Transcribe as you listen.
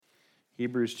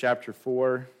Hebrews chapter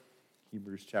 4,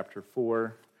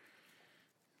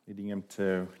 leading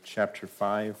into chapter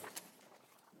 5.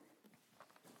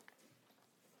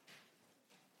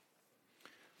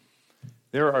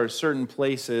 There are certain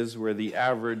places where the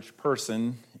average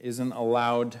person isn't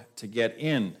allowed to get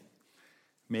in.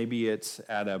 Maybe it's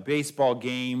at a baseball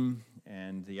game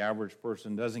and the average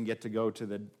person doesn't get to go to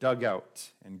the dugout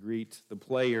and greet the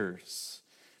players.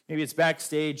 Maybe it's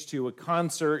backstage to a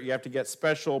concert. You have to get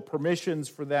special permissions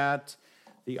for that.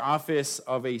 The office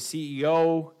of a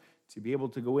CEO, to be able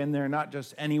to go in there, not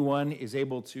just anyone is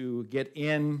able to get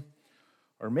in.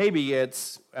 Or maybe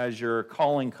it's, as you're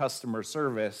calling customer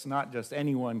service, not just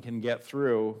anyone can get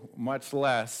through, much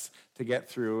less to get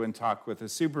through and talk with a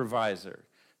supervisor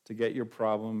to get your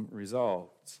problem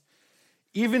resolved.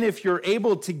 Even if you're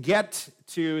able to get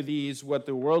to these, what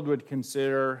the world would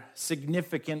consider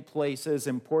significant places,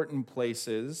 important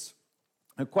places,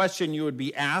 a question you would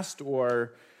be asked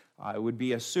or would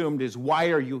be assumed is, why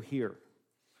are you here?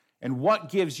 And what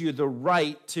gives you the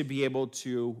right to be able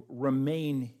to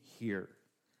remain here?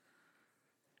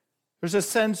 There's a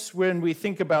sense when we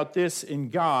think about this in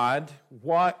God,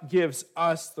 what gives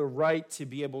us the right to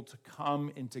be able to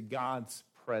come into God's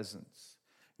presence?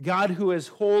 God who is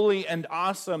holy and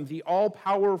awesome, the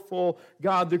all-powerful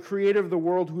God, the creator of the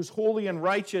world, who's holy and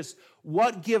righteous,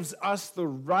 what gives us the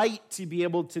right to be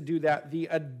able to do that? The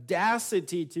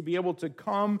audacity to be able to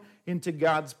come into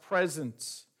God's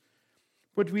presence.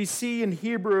 But we see in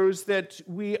Hebrews that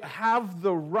we have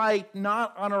the right,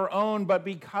 not on our own, but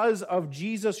because of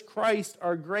Jesus Christ,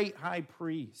 our great high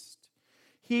priest.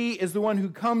 He is the one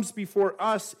who comes before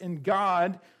us in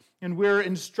God, and we're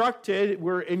instructed,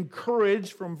 we're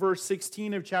encouraged from verse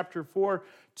 16 of chapter 4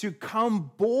 to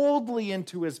come boldly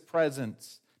into his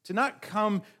presence, to not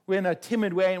come in a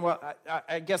timid way,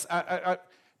 and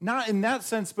not in that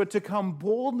sense, but to come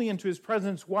boldly into his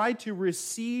presence. Why? To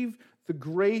receive the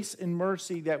grace and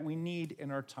mercy that we need in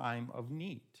our time of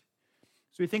need.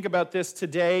 So we think about this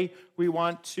today. We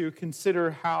want to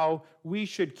consider how we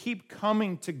should keep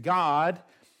coming to God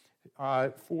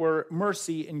for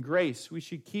mercy and grace. We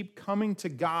should keep coming to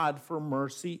God for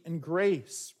mercy and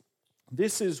grace.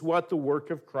 This is what the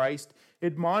work of Christ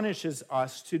admonishes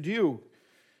us to do.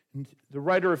 And the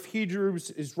writer of Hebrews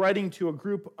is writing to a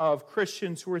group of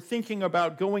Christians who are thinking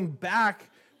about going back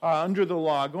under the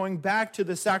law, going back to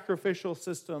the sacrificial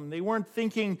system. They weren't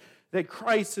thinking that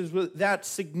Christ is that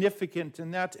significant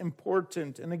and that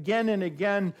important. And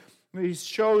again, he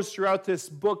shows throughout this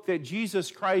book that Jesus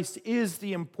Christ is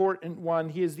the important one.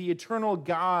 He is the eternal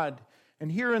God.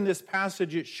 And here in this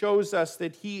passage, it shows us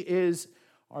that he is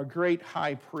our great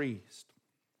high priest.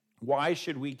 Why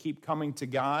should we keep coming to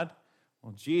God?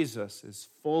 Well, Jesus is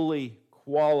fully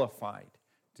qualified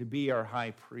to be our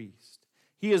high priest.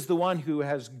 He is the one who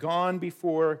has gone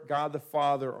before God the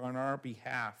Father on our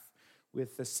behalf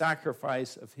with the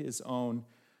sacrifice of his own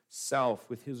self,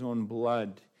 with his own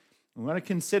blood. We want to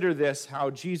consider this, how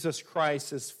Jesus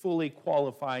Christ is fully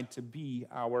qualified to be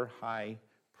our high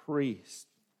priest.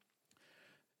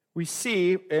 We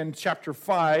see in chapter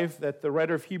 5 that the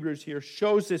writer of Hebrews here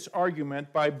shows this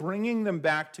argument by bringing them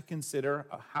back to consider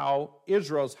how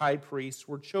Israel's high priests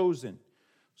were chosen.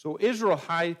 So Israel's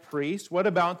high priests, what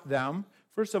about them?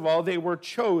 First of all, they were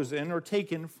chosen or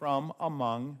taken from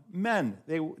among men.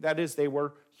 They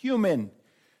were human.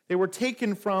 They were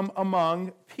taken from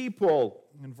among people.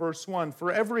 In verse 1,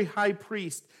 for every high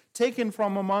priest taken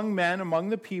from among men, among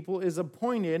the people, is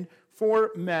appointed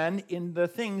for men in the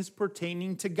things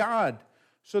pertaining to God.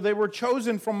 So they were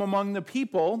chosen from among the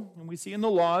people, and we see in the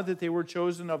law that they were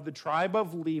chosen of the tribe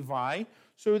of Levi,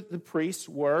 so the priests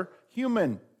were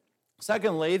human.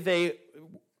 Secondly, they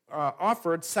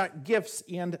offered gifts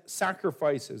and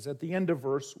sacrifices at the end of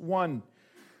verse 1.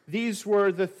 These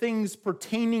were the things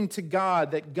pertaining to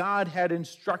God that God had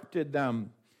instructed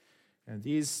them. And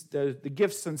the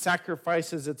gifts and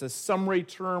sacrifices, it's a summary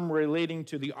term relating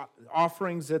to the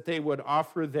offerings that they would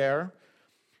offer there.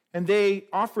 And they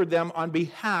offered them on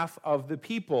behalf of the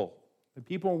people. The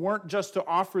people weren't just to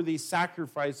offer these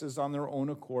sacrifices on their own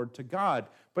accord to God,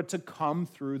 but to come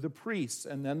through the priests.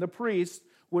 And then the priests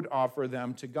would offer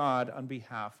them to God on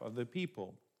behalf of the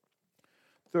people.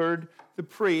 Third, the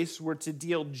priests were to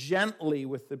deal gently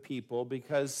with the people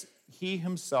because he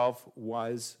himself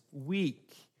was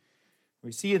weak.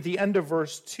 We see at the end of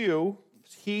verse 2,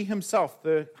 he himself,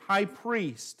 the high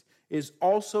priest, is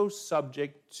also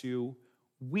subject to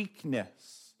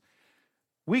weakness.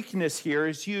 Weakness here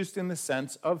is used in the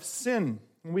sense of sin.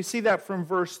 And we see that from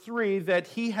verse 3, that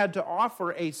he had to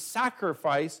offer a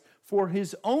sacrifice for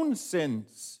his own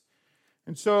sins.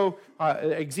 And so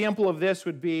an example of this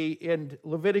would be in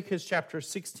Leviticus chapter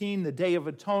 16, the Day of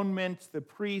Atonement. The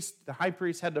high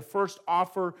priest, had to first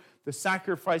offer the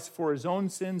sacrifice for his own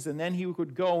sins, and then he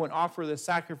would go and offer the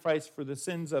sacrifice for the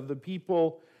sins of the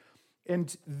people.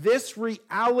 And this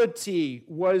reality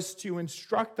was to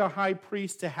instruct the high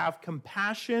priest to have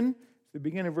compassion. The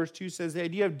beginning of verse 2 says the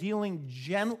idea of dealing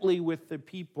gently with the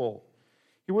people.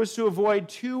 He was to avoid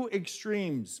two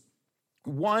extremes.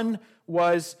 One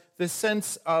was the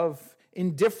sense of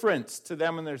indifference to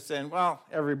them and their sin. Well,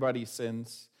 everybody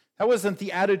sins. That wasn't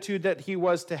the attitude that he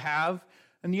was to have.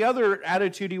 And the other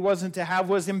attitude he wasn't to have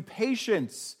was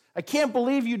impatience. I can't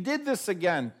believe you did this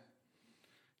again.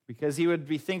 Because he would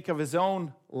think of his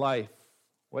own life.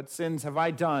 What sins have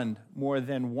I done more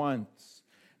than once?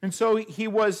 And so he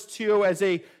was to, as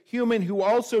a human who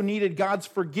also needed God's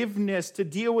forgiveness, to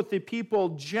deal with the people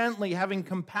gently, having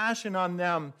compassion on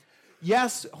them.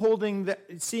 Yes,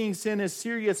 seeing sin as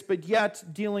serious, but yet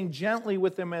dealing gently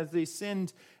with them as they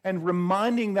sinned and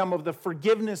reminding them of the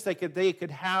forgiveness that they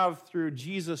could have through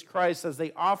Jesus Christ as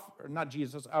they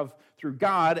through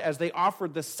God as they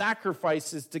offered the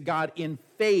sacrifices to God in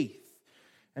faith.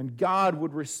 And God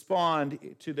would respond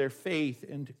to their faith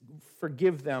and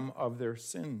forgive them of their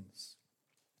sins.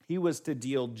 He was to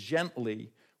deal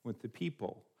gently with the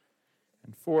people.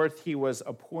 And fourth, he was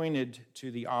appointed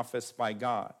to the office by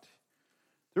God.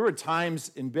 There were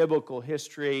times in biblical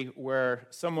history where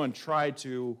someone tried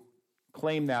to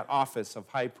claim that office of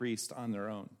high priest on their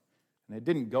own, and it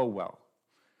didn't go well.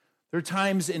 There are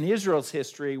times in Israel's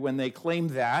history when they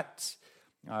claimed that.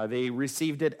 They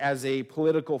received it as a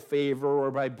political favor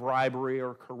or by bribery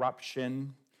or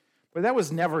corruption, but that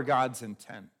was never God's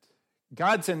intent.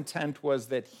 God's intent was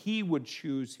that he would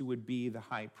choose who would be the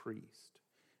high priest.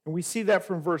 And we see that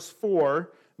from verse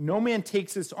 4. No man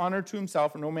takes this honor to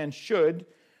himself, or no man should,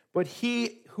 but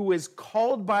he who is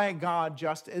called by God,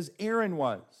 just as Aaron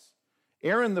was.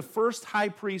 Aaron, the first high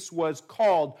priest, was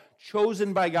called,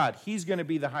 chosen by God. He's going to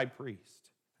be the high priest.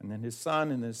 And then his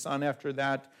son after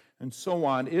that, and so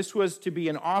on. This was to be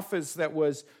an office that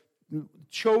was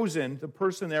chosen. The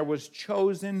person there was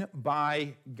chosen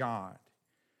by God.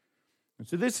 And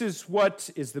so this is what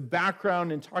is the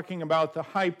background in talking about the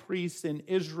high priest in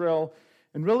Israel.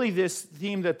 And really this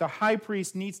theme that the high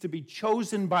priest needs to be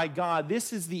chosen by God.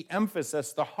 This is the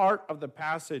emphasis, the heart of the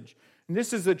passage. And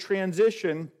this is the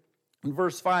transition in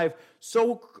verse 5.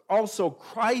 So also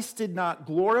Christ did not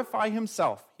glorify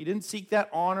himself. He didn't seek that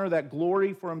honor, that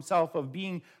glory for himself of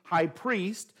being high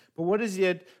priest. But what is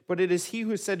it? But it is he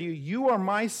who said to you, you are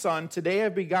my son, today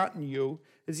I've begotten you.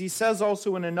 As he says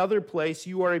also in another place,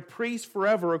 you are a priest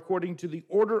forever according to the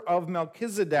order of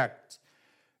Melchizedek.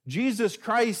 Jesus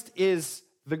Christ is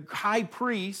the high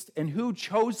priest, and who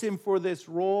chose him for this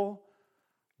role?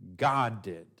 God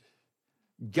did.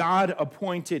 God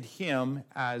appointed him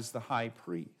as the high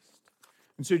priest.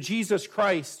 And so Jesus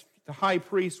Christ, the high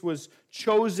priest, was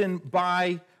chosen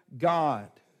by God.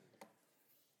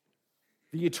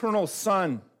 The eternal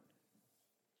Son,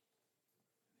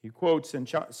 he quotes in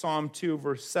Psalm 2,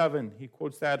 verse 7. He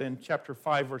quotes that in chapter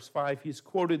 5, verse 5. He's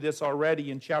quoted this already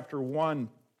in chapter 1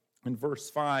 and verse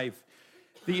 5.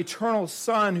 The eternal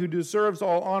Son, who deserves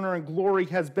all honor and glory,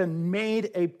 has been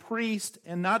made a priest,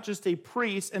 and not just a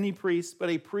priest, any priest, but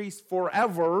a priest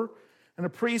forever, and a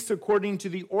priest according to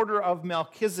the order of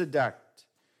Melchizedek.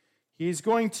 He's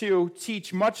going to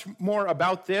teach much more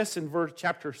about this in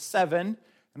chapter 7,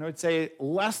 and I would say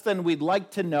less than we'd like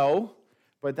to know,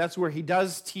 but that's where he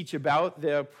does teach about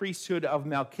the priesthood of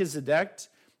Melchizedek.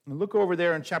 And look over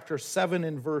there in chapter 7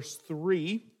 and verse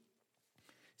 3.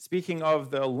 Speaking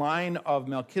of the line of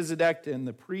Melchizedek and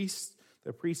the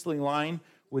priestly line,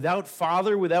 without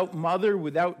father, without mother,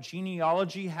 without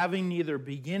genealogy, having neither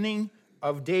beginning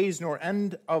of days nor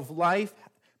end of life,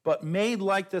 but made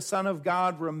like the Son of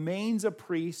God, remains a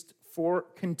priest for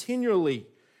continually.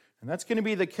 And that's going to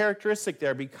be the characteristic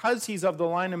there. Because he's of the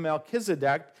line of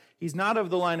Melchizedek, he's not of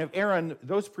the line of Aaron.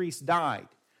 Those priests died.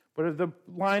 But of the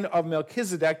line of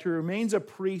Melchizedek, he remains a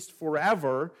priest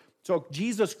forever. So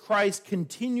Jesus Christ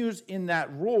continues in that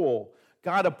role.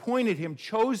 God appointed him,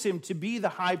 chose him to be the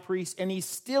high priest, and he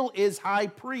still is high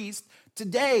priest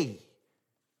today.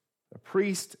 A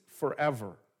priest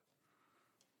forever.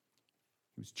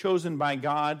 He was chosen by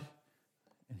God,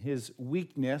 and his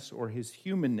weakness or his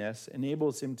humanness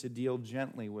enables him to deal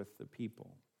gently with the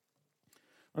people.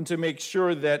 And to make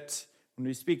sure that when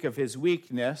we speak of his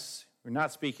weakness, we're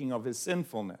not speaking of his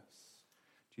sinfulness.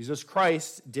 Jesus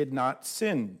Christ did not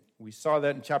sin. We saw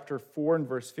that in chapter 4 and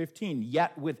verse 15,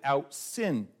 yet without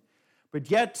sin. But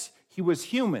yet he was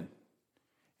human.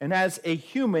 And as a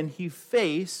human, he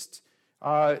faced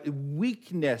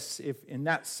weakness, if in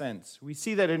that sense. We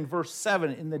see that in verse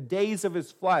 7, in the days of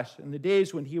his flesh, in the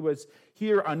days when he was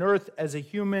here on earth as a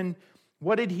human,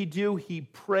 what did he do? He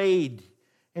prayed,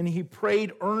 and he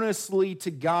prayed earnestly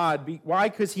to God. Why?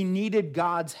 Because he needed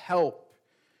God's help.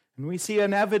 And we see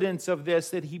an evidence of this,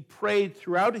 that he prayed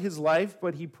throughout his life,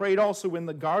 but he prayed also in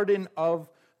the Garden of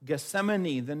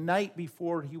Gethsemane, the night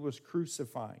before he was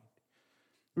crucified.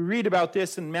 We read about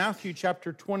this in Matthew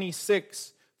chapter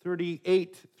 26,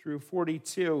 38 through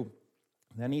 42.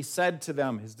 Then he said to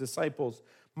them, his disciples,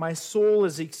 "My soul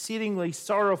is exceedingly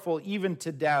sorrowful, even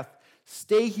to death.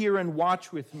 Stay here and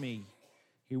watch with me."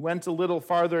 He went a little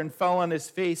farther and fell on his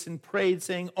face and prayed,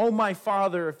 saying, "Oh, my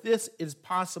Father, if this is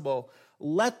possible,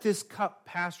 let this cup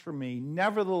pass from me.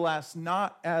 Nevertheless,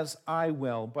 not as I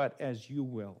will, but as you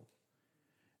will."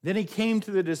 Then he came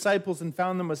to the disciples and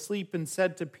found them asleep and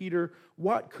said to Peter,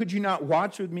 "What, could you not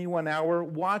watch with me 1 hour?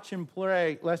 Watch and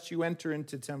pray, lest you enter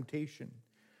into temptation.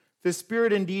 The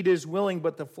spirit indeed is willing,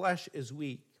 but the flesh is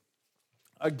weak."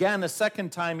 Again, a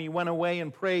second time he went away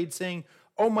and prayed, saying,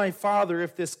 "Oh, my Father,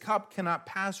 if this cup cannot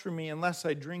pass from me unless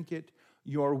I drink it,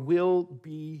 your will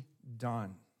be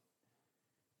done."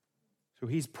 So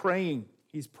he's praying.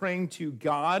 He's praying to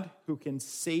God who can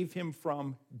save him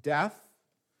from death.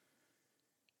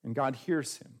 And God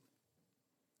hears him.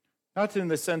 Not in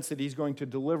the sense that he's going to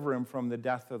deliver him from the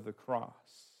death of the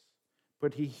cross,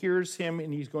 but he hears him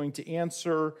and he's going to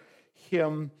answer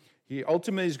him. He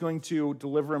ultimately is going to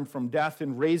deliver him from death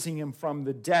and raising him from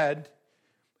the dead.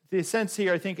 The sense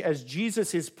here, I think, as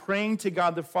Jesus is praying to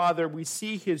God the Father, we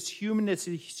see his humanness,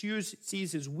 he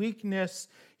sees his weakness,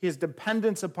 his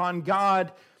dependence upon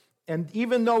God. And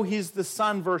even though he's the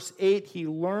Son, verse 8, he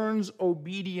learns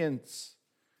obedience.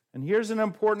 And here's an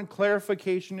important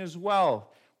clarification as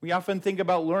well. We often think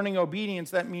about learning obedience.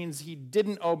 That means he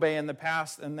didn't obey in the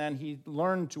past and then he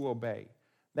learned to obey.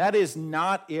 That is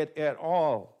not it at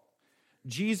all.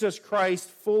 Jesus Christ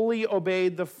fully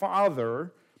obeyed the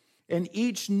Father. In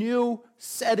each new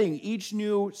setting, each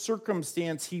new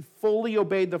circumstance, he fully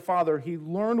obeyed the Father. He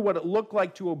learned what it looked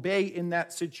like to obey in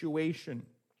that situation.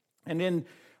 And in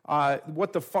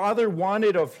what the Father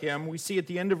wanted of him, we see at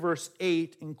the end of verse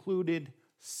 8, included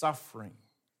suffering.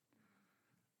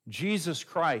 Jesus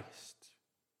Christ,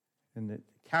 and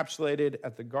encapsulated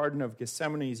at the Garden of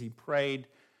Gethsemane as he prayed,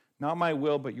 "Not my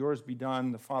will, but yours be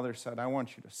done." The Father said, "I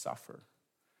want you to suffer."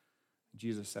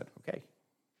 Jesus said, "Okay,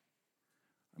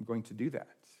 I'm going to do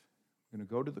that. I'm going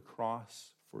to go to the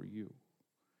cross for you."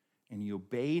 And he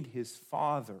obeyed his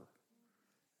Father.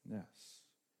 Yes.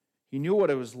 He knew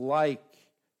what it was like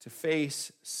to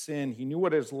face sin. He knew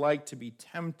what it was like to be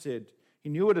tempted. He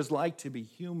knew what it was like to be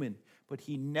human, but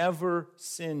he never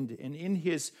sinned. And in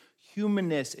his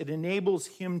humanness, it enables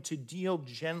him to deal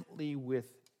gently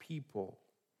with people.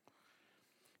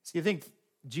 See, I think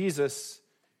Jesus,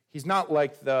 he's not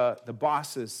like the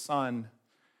boss's son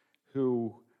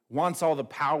who wants all the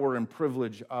power and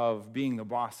privilege of being the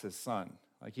boss's son.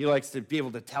 Like, he likes to be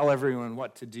able to tell everyone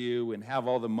what to do and have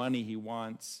all the money he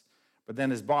wants. But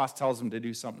then his boss tells him to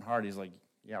do something hard. He's like,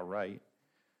 "Yeah, right."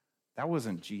 That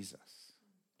wasn't Jesus.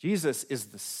 Jesus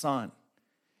is the Son,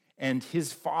 and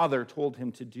his Father told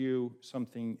him to do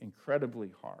something incredibly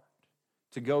hard,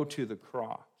 to go to the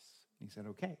cross. He said,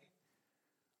 "Okay,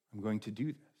 I'm going to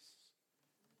do this."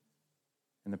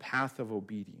 In the path of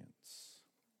obedience.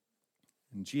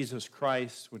 And Jesus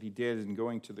Christ, what he did in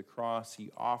going to the cross,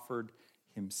 he offered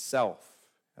himself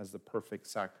as the perfect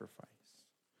sacrifice.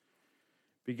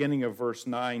 Beginning of verse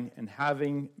 9, "And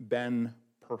having been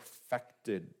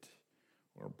perfected,"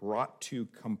 or brought to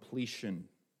completion.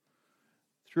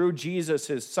 Through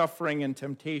Jesus' suffering and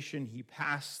temptation, he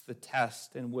passed the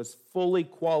test and was fully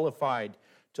qualified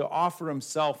to offer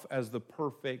himself as the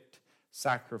perfect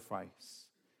sacrifice.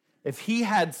 If he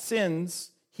had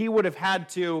sins, he would have had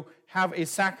to have a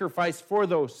sacrifice for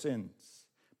those sins.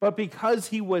 But because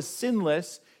he was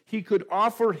sinless, he could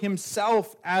offer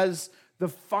himself as the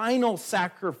final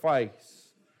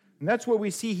sacrifice. And that's what we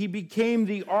see. He became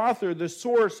the author, the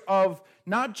source of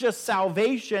not just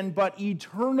salvation, but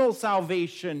eternal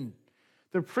salvation.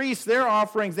 The priests, their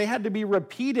offerings, they had to be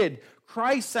repeated.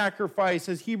 Christ's sacrifice,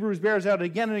 as Hebrews bears out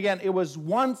again and again, it was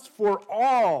once for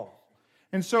all.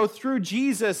 And so through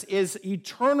Jesus is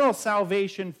eternal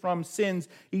salvation from sins,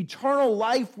 eternal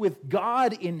life with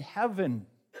God in heaven,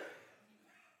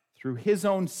 through his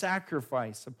own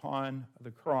sacrifice upon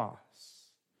the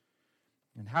cross.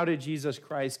 And how did Jesus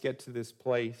Christ get to this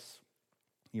place?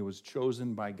 He was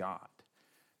chosen by God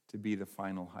to be the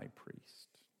final high priest.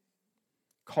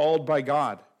 Called by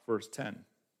God, verse 10,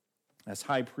 as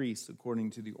high priest according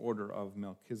to the order of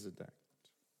Melchizedek.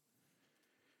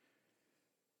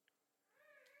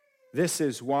 This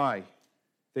is why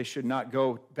they should not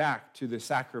go back to the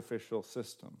sacrificial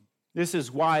system. This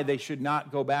is why they should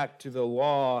not go back to the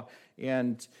law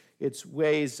and its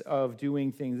ways of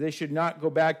doing things. They should not go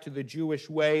back to the Jewish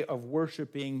way of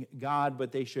worshiping God,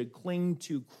 but they should cling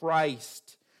to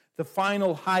Christ. The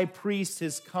final high priest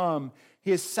has come.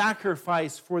 His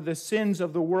sacrifice for the sins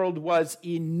of the world was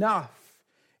enough,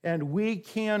 and we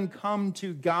can come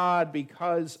to God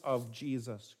because of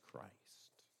Jesus Christ.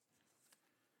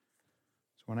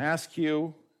 So I want to ask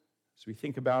you, as we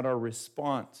think about our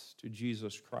response to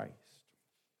Jesus Christ,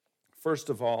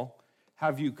 first of all,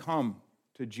 have you come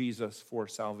to Jesus for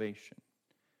salvation?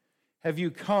 Have you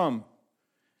come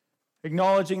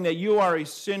acknowledging that you are a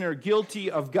sinner, guilty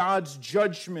of God's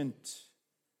judgment,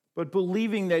 but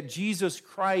believing that Jesus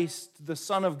Christ, the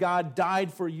Son of God,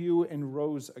 died for you and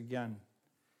rose again?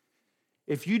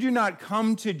 If you do not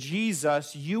come to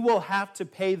Jesus, you will have to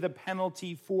pay the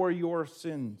penalty for your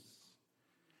sins.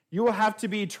 You will have to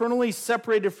be eternally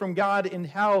separated from God in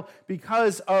hell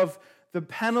because of the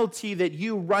penalty that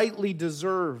you rightly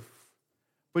deserve.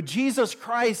 But Jesus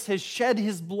Christ has shed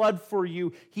his blood for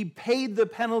you. He paid the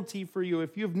penalty for you.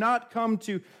 If you have not come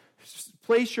to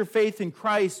place your faith in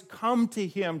Christ, come to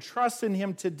him. Trust in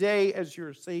him today as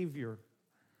your Savior.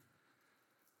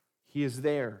 He is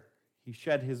there. He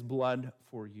shed his blood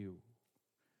for you.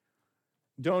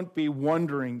 Don't be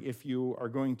wondering if you are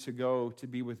going to go to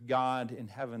be with God in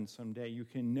heaven someday. You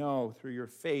can know through your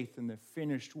faith in the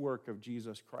finished work of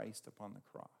Jesus Christ upon the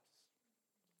cross.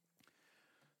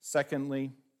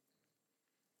 Secondly,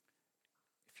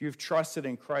 if you've trusted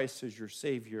in Christ as your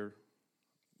Savior,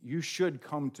 you should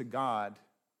come to God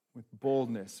with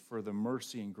boldness for the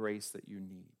mercy and grace that you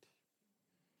need.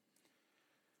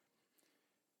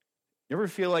 You ever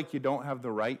feel like you don't have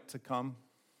the right to come?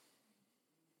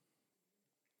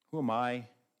 Who am I to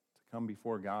come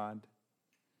before God?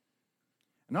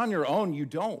 And on your own, you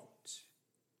don't,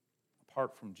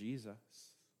 apart from Jesus.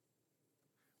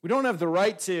 We don't have the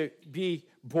right to be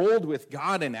bold with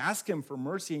God and ask him for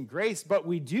mercy and grace, but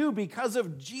we do because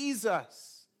of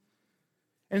Jesus.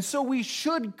 And so we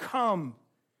should come.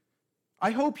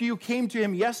 I hope you came to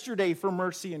him yesterday for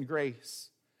mercy and grace.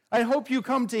 I hope you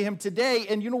come to him today,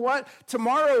 and you know what?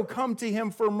 Tomorrow come to him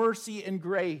for mercy and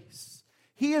grace.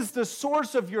 He is the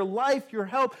source of your life, your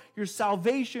help, your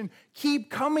salvation.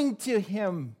 Keep coming to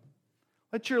him.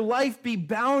 Let your life be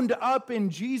bound up in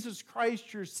Jesus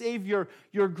Christ, your Savior,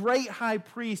 your great high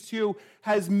priest who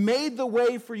has made the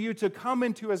way for you to come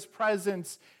into his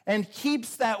presence and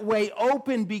keeps that way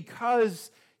open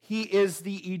because he is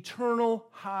the eternal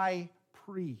high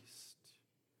priest.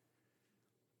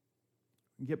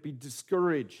 We get be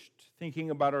discouraged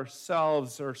thinking about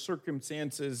ourselves, our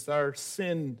circumstances, our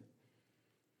sin.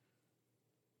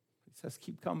 He says,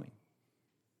 keep coming.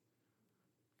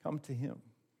 Come to him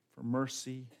for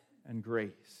mercy and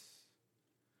grace.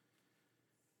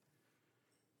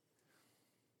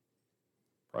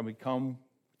 Probably come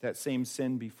with that same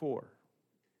sin before.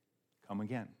 Come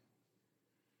again.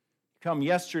 Come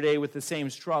yesterday with the same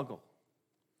struggle.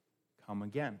 Come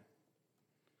again.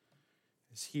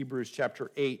 As Hebrews chapter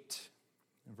 8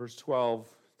 and verse 12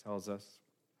 tells us,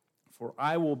 for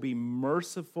I will be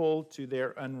merciful to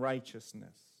their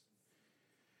unrighteousness,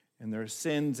 and their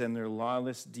sins and their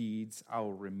lawless deeds I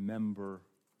will remember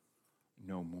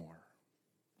no more.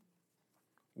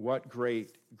 What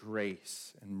great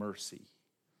grace and mercy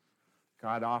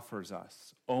God offers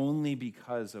us only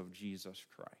because of Jesus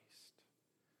Christ.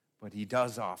 But he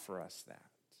does offer us that.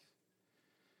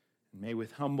 And may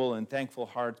with humble and thankful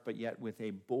hearts, but yet with a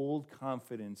bold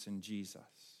confidence in Jesus,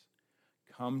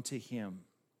 come to him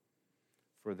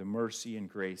for the mercy and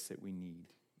grace that we need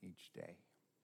each day.